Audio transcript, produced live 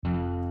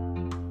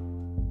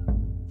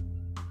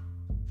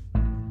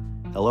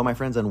Hello, my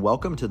friends, and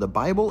welcome to the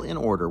Bible in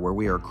Order, where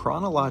we are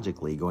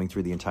chronologically going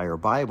through the entire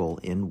Bible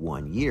in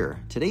 1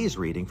 year. Today's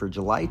reading for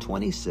July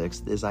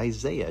 26th is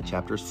Isaiah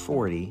chapters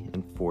 40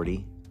 and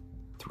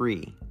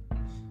 43.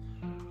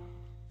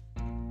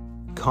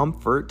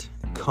 Comfort,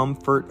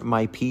 comfort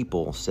my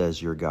people,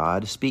 says your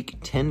God. Speak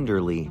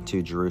tenderly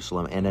to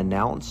Jerusalem and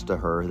announce to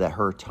her that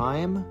her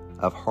time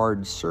of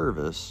hard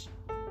service,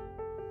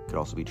 could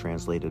also be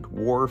translated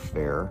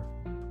warfare,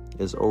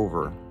 is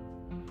over.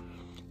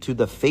 To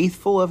the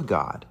faithful of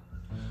God,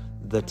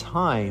 the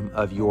time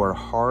of your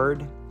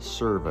hard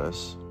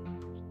service,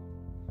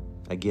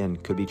 again,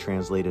 could be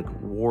translated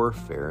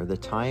warfare, the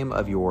time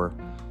of your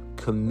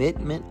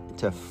commitment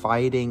to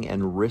fighting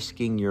and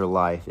risking your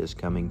life is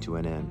coming to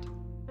an end.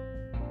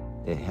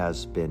 It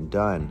has been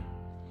done.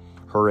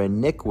 Her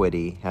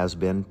iniquity has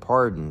been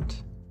pardoned,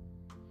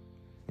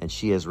 and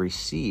she has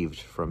received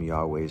from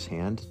Yahweh's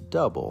hand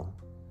double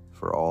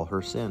for all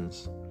her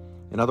sins.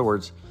 In other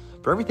words,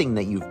 for everything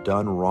that you've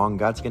done wrong,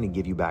 God's going to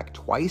give you back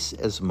twice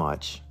as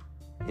much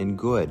in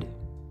good,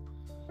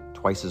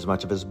 twice as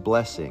much of his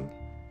blessing.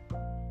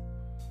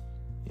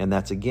 And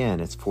that's, again,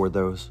 it's for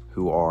those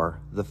who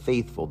are the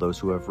faithful, those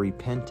who have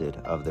repented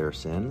of their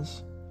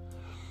sins.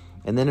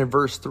 And then in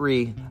verse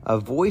 3, a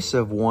voice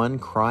of one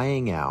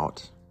crying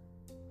out,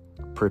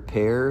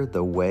 prepare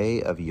the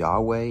way of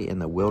Yahweh in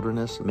the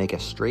wilderness, make a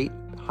straight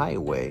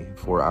highway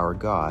for our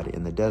God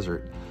in the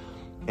desert.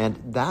 And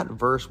that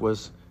verse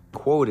was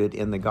quoted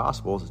in the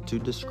Gospels to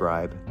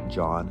describe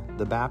John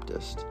the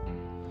Baptist.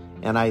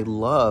 And I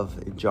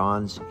love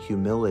John's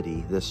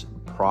humility, this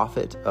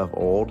prophet of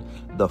old,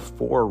 the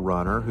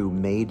forerunner who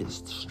made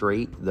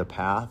straight the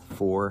path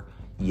for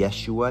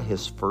Yeshua,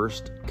 his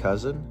first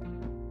cousin.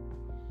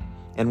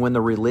 And when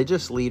the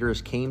religious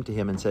leaders came to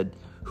him and said,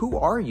 who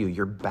are you?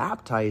 You're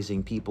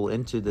baptizing people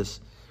into this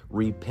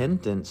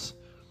repentance.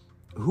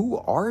 Who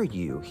are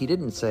you? He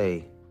didn't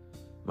say,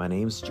 my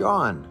name's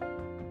John.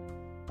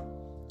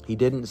 He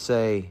didn't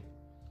say,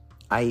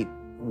 I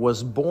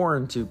was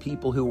born to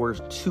people who were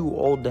too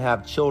old to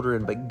have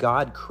children, but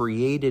God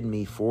created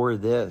me for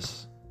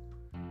this.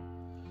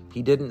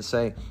 He didn't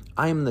say,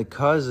 I'm the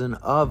cousin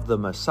of the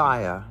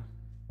Messiah.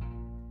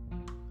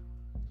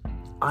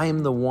 I'm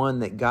the one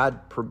that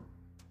God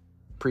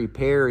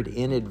prepared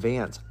in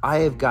advance. I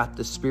have got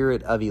the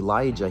spirit of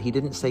Elijah. He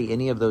didn't say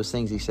any of those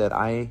things. He said,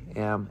 I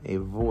am a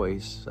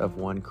voice of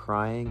one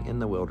crying in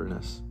the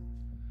wilderness.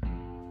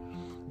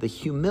 The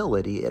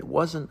humility, it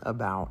wasn't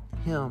about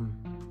him.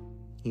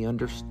 He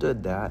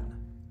understood that.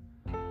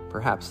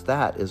 Perhaps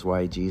that is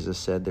why Jesus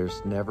said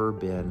there's never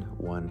been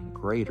one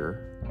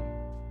greater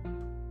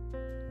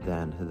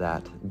than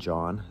that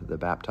John the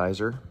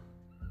Baptizer.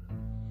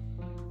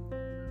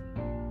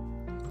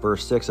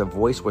 Verse 6, a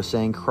voice was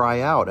saying,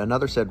 cry out.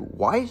 Another said,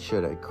 why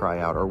should I cry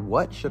out? Or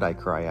what should I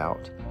cry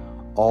out?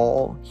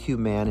 All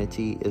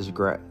humanity is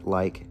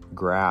like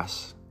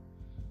grass.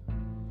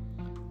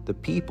 The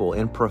people,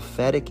 in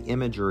prophetic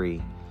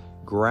imagery,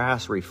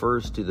 grass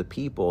refers to the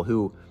people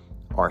who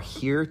are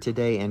here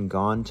today and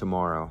gone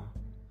tomorrow.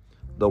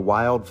 The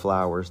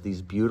wildflowers,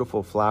 these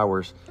beautiful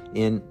flowers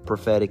in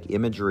prophetic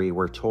imagery,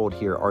 we're told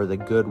here, are the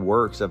good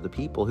works of the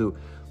people who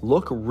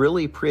look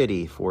really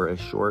pretty for a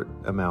short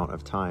amount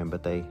of time,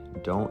 but they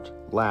don't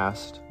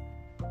last.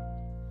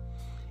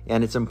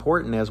 And it's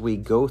important as we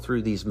go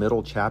through these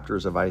middle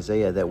chapters of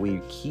Isaiah that we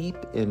keep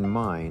in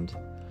mind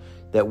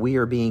that we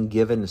are being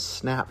given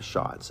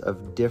snapshots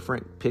of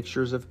different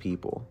pictures of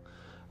people,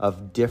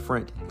 of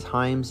different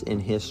times in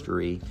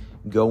history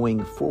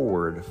going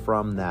forward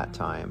from that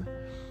time.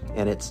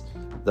 And it's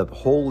the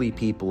holy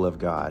people of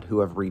God who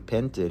have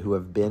repented, who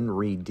have been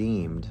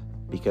redeemed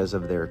because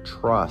of their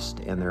trust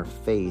and their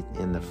faith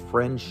in the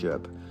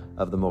friendship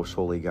of the most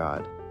holy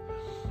God.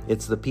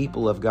 It's the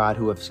people of God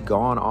who have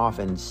gone off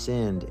and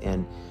sinned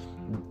and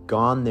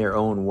gone their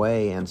own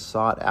way and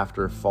sought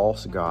after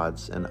false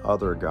gods and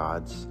other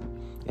gods.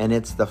 And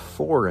it's the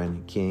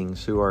foreign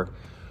kings who are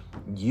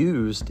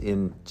used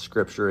in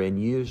Scripture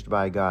and used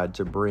by God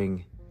to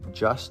bring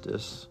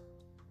justice,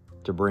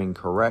 to bring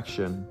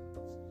correction,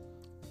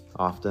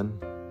 often.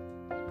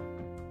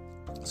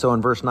 So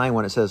in verse 9,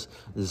 when it says,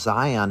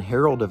 Zion,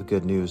 herald of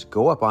good news,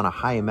 go up on a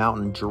high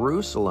mountain,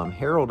 Jerusalem,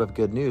 herald of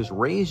good news,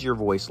 raise your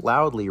voice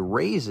loudly,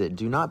 raise it,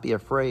 do not be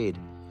afraid.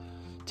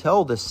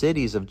 Tell the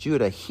cities of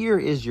Judah, here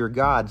is your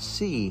God,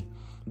 see,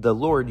 the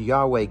Lord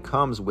Yahweh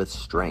comes with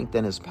strength,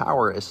 and his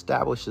power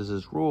establishes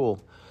his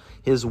rule.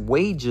 His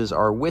wages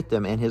are with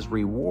him, and his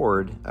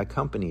reward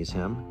accompanies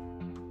him.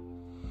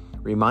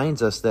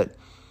 Reminds us that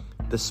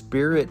the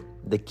Spirit,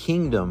 the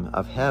kingdom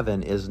of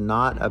heaven, is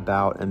not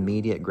about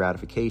immediate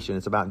gratification.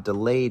 It's about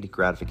delayed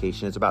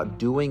gratification. It's about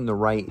doing the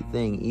right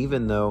thing,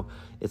 even though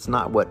it's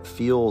not what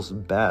feels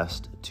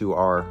best to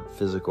our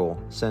physical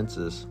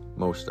senses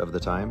most of the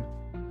time.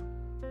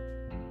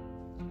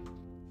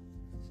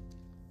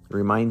 It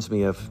reminds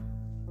me of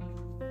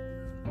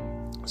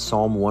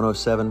Psalm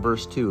 107,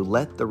 verse 2.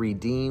 Let the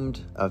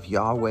redeemed of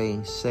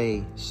Yahweh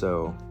say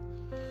so.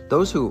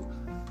 Those who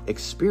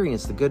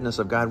experience the goodness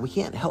of God, we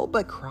can't help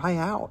but cry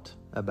out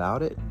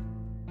about it.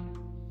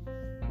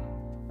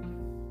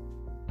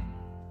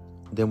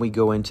 Then we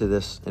go into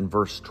this in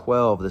verse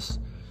 12, this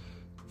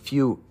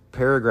few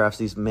paragraphs,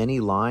 these many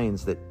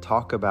lines that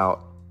talk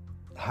about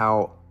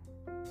how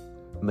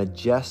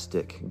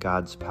majestic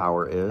God's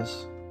power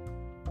is.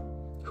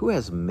 Who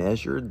has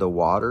measured the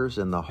waters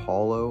in the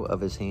hollow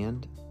of his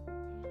hand,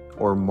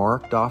 or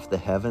marked off the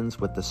heavens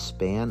with the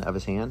span of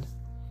his hand?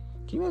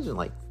 Can you imagine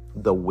like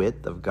the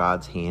width of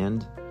God's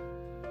hand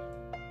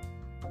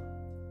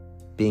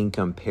being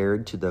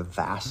compared to the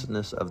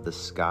vastness of the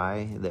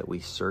sky that we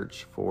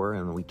search for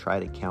and we try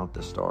to count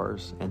the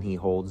stars, and he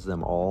holds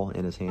them all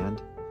in his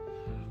hand?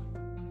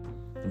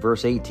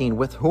 Verse 18,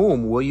 with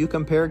whom will you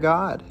compare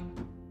God?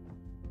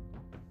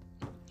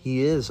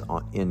 He is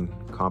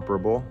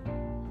incomparable.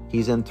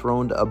 He's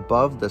enthroned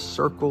above the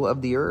circle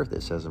of the earth,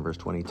 it says in verse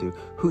 22.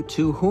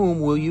 To whom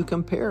will you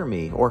compare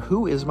me? Or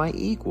who is my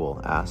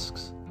equal?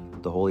 Asks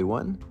the Holy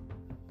One.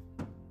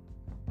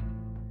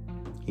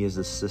 He is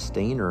the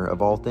sustainer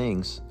of all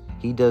things.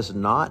 He does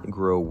not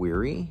grow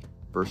weary.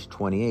 Verse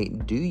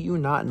 28, do you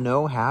not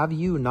know, have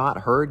you not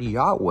heard?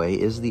 Yahweh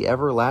is the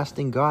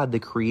everlasting God, the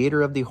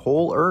creator of the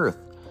whole earth.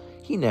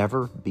 He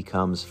never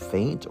becomes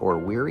faint or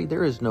weary.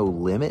 There is no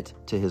limit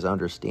to his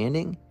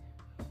understanding.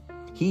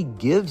 He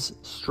gives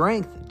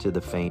strength to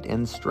the faint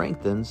and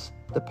strengthens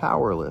the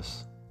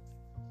powerless.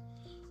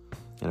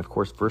 And of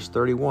course, verse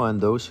 31,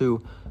 those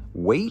who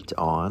wait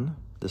on,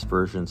 this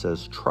version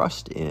says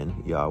trust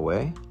in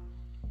Yahweh,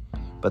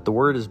 but the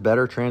word is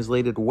better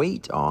translated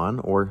wait on,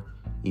 or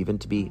even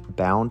to be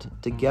bound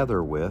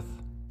together with.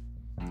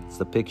 It's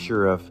the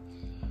picture of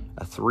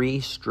a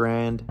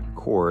 3-strand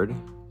cord,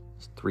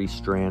 3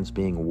 strands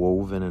being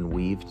woven and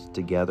weaved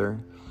together.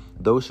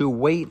 Those who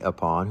wait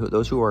upon,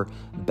 those who are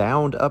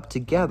bound up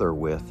together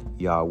with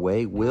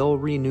Yahweh will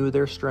renew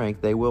their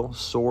strength. They will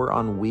soar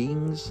on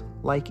wings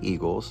like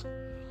eagles.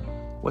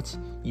 What's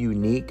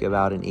unique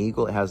about an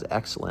eagle? It has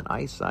excellent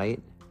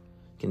eyesight,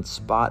 can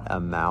spot a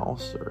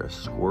mouse or a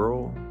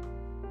squirrel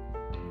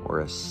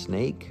or a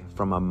snake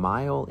from a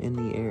mile in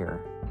the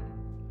air.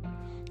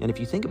 And if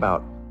you think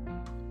about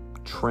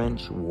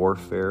trench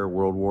warfare,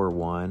 World War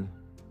I,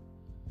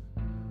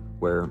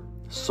 where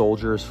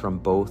soldiers from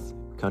both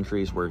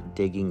countries were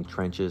digging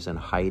trenches and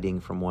hiding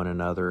from one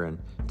another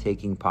and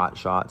taking pot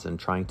shots and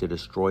trying to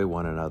destroy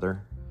one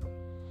another,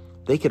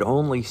 they could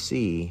only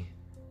see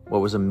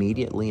what was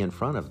immediately in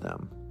front of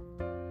them.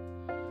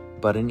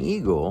 But an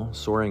eagle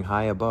soaring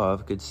high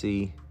above could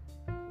see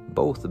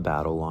both the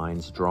battle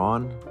lines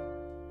drawn.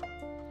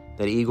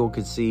 That eagle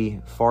could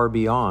see far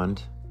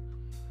beyond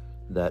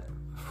that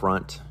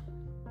front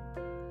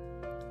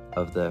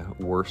of the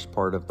worst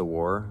part of the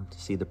war, to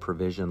see the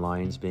provision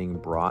lines being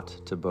brought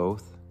to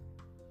both.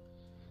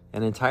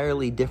 An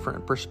entirely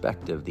different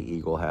perspective the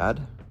eagle had,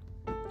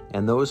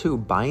 and those who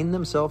bind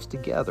themselves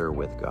together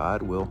with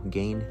God will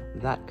gain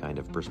that kind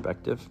of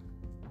perspective.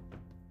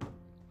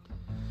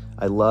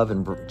 I love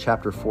in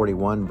chapter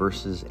 41,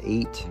 verses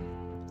 8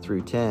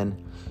 through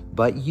 10,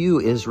 but you,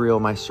 Israel,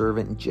 my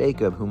servant,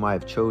 Jacob, whom I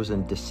have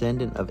chosen,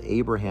 descendant of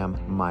Abraham,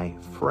 my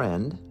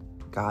friend,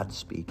 God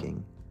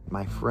speaking,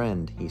 my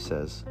friend, he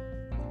says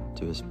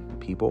to his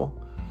people,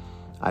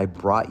 I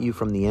brought you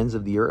from the ends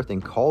of the earth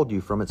and called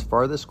you from its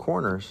farthest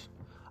corners.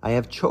 I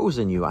have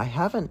chosen you. I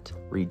haven't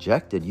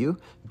rejected you.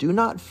 Do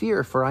not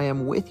fear, for I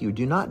am with you.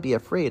 Do not be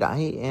afraid. I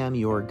am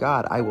your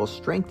God. I will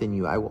strengthen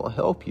you. I will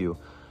help you.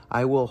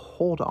 I will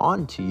hold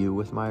on to you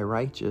with my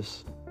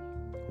righteous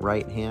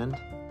right hand.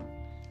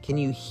 Can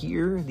you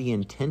hear the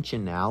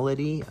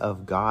intentionality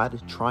of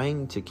God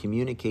trying to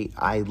communicate,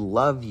 I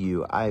love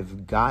you.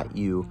 I've got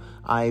you.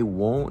 I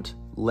won't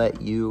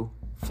let you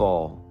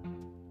fall.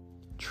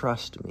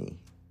 Trust me.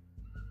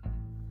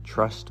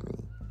 Trust me.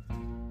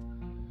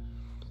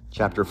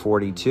 Chapter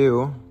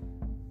 42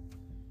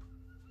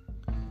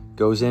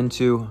 goes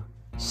into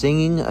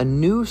singing a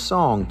new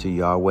song to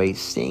Yahweh,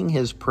 sing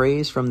his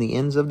praise from the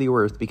ends of the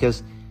earth,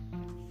 because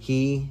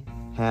he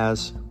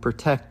has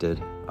protected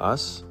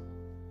us.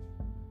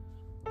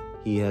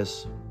 He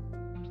has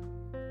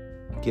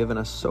given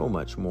us so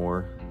much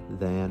more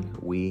than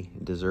we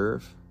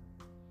deserve.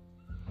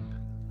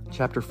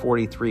 Chapter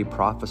 43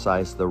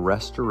 prophesies the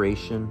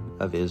restoration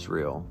of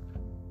Israel.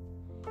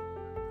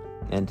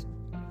 And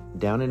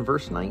down in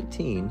verse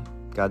 19,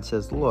 God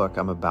says, look,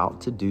 I'm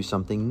about to do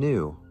something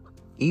new.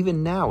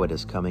 Even now it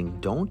is coming.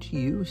 Don't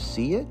you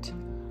see it?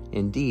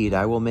 Indeed,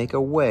 I will make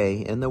a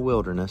way in the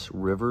wilderness,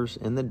 rivers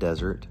in the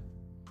desert.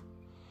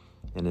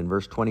 And in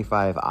verse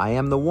 25, I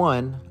am the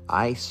one,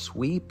 I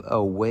sweep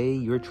away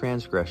your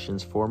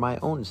transgressions for my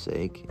own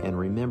sake, and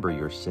remember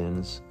your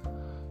sins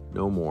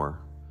no more.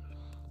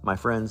 My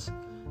friends,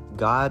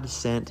 God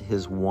sent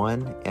his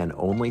one and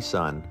only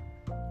Son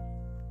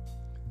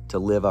to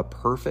live a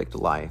perfect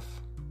life,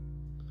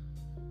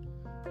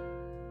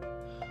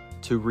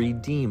 to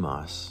redeem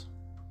us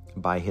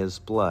by his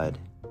blood.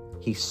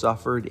 He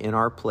suffered in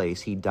our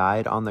place. He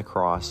died on the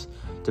cross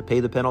to pay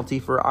the penalty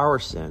for our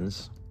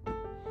sins.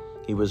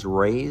 He was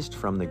raised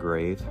from the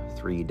grave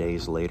 3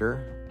 days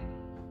later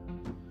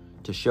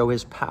to show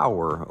his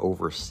power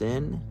over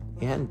sin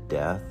and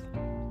death.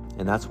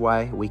 And that's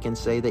why we can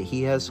say that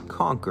he has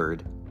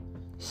conquered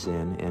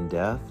sin and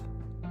death.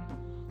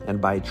 And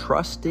by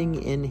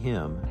trusting in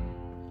Him,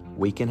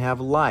 we can have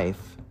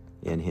life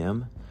in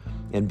Him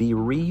and be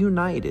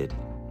reunited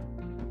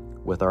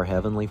with our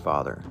Heavenly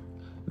Father.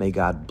 May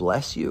God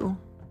bless you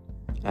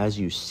as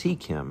you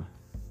seek Him.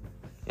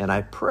 And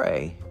I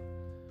pray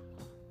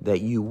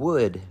that you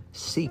would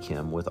seek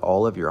Him with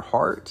all of your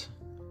heart,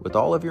 with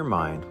all of your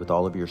mind, with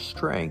all of your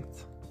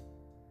strength,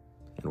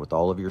 and with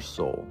all of your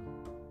soul.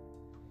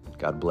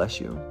 God bless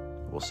you.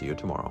 We'll see you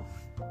tomorrow.